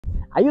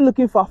Are you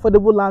looking for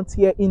affordable land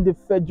here in the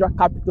Federal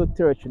Capital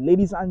Territory?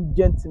 Ladies and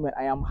gentlemen,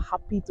 I am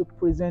happy to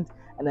present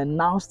and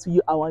announce to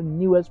you our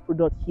newest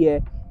product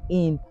here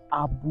in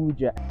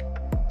Abuja.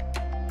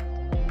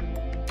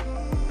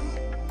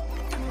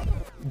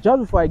 Just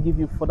before I give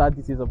you further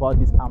details about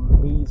this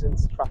amazing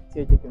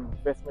strategic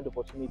investment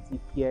opportunity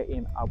here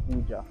in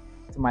Abuja,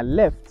 to my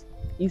left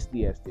is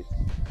the estate,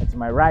 and to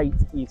my right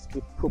is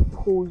a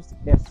proposed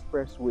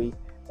expressway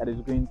that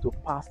is going to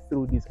pass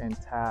through this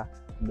entire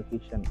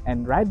location.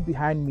 And right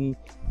behind me,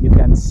 you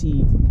can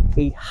see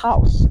a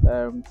house.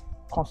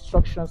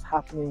 Constructions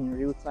happening in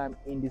real time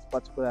in this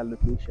particular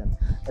location.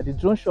 The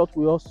drone shot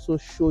will also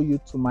show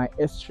you to my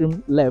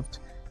extreme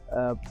left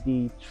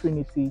the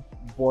Trinity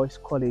Boys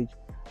College,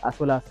 as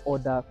well as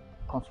other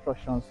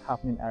constructions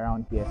happening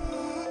around here.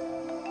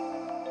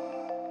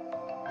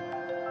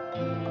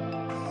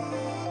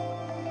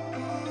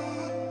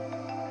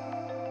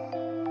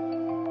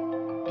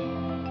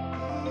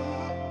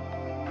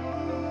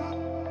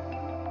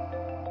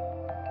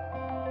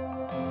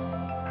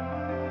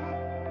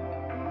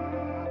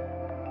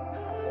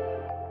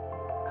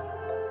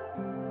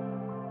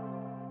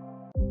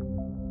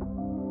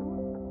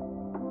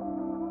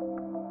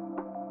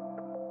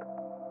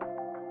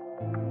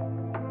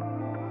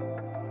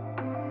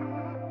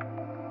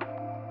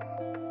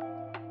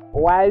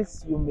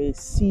 Whilst you may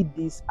see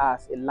this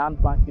as a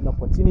land banking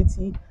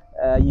opportunity,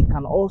 you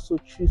can also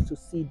choose to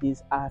see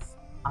this as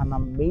an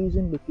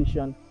amazing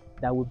location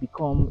that will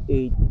become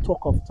a talk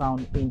of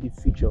town in the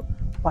future,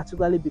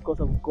 particularly because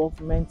of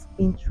government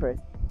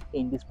interest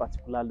in this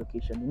particular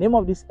location. The name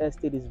of this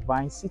estate is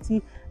Vine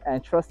City,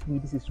 and trust me,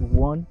 this is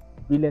one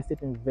real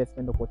estate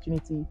investment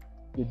opportunity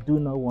you do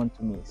not want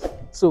to miss.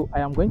 So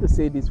I am going to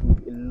say this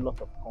with a lot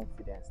of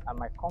confidence, and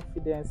my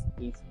confidence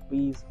is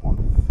based on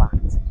fact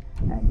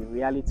and the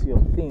reality of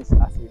things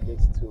as it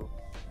relates to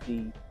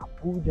the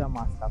Abuja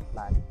master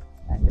plan,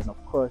 and then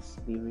of course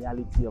the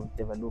reality of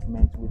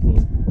development within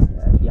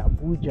the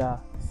Abuja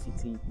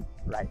city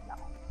right now.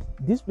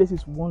 This place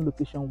is one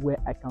location where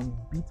I can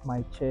beat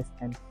my chest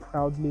and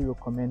proudly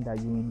recommend that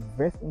you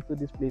invest into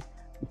this place,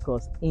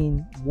 because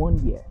in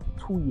 1 year,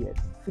 2 years,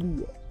 3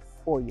 years,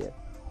 4 years,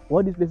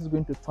 what this place is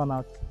going to turn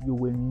out, you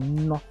will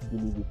not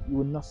believe it. You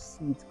will not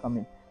see it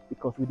coming,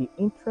 because with the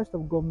interest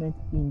of government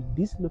in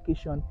this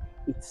location,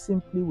 it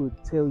simply will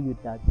tell you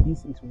that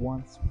this is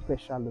one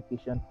special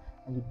location,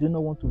 and you do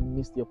not want to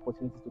miss the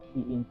opportunity to key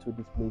into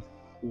this place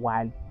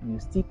while you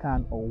still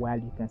can, or while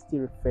you can still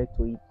refer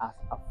to it as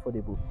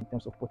affordable. In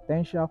terms of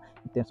potential,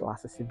 in terms of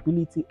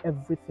accessibility,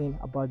 everything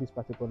about this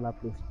particular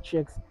place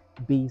checks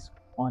based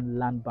on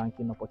land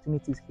banking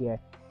opportunities here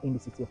in the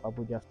city of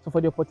Abuja. So for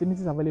the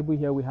opportunities available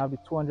here, we have the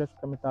 200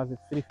 square meters, the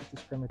 350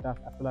 square meters,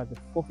 as well as the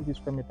 450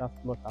 square meters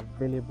plot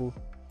available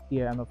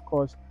here. And of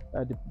course,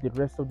 the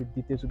rest of the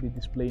details will be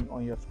displaying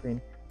on your screen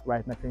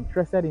right now. If you're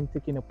interested in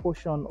taking a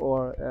portion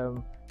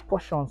or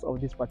portions of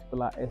this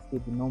particular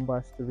estate, the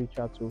numbers to reach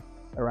out to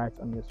are right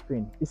on your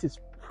screen. This is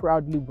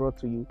proudly brought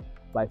to you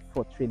by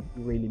Fortreal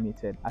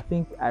Limited. I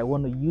think I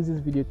want to use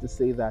this video to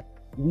say that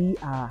we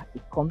are a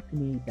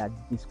company that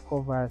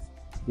discovers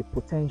the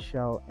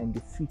potential and the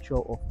future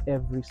of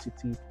every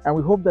city, and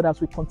we hope that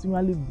as we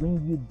continually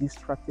bring you these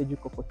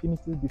strategic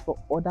opportunities before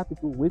other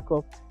people wake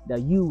up,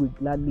 that you will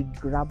gladly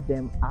grab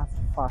them as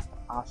fast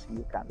as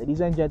you can.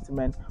 Ladies and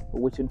gentlemen, we're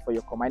waiting for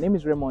your call. My name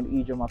is Raymond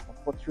Ijoma from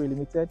Fortreal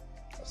Limited.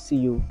 I'll see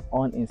you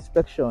on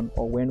inspection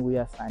or when we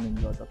are signing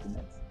your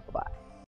documents.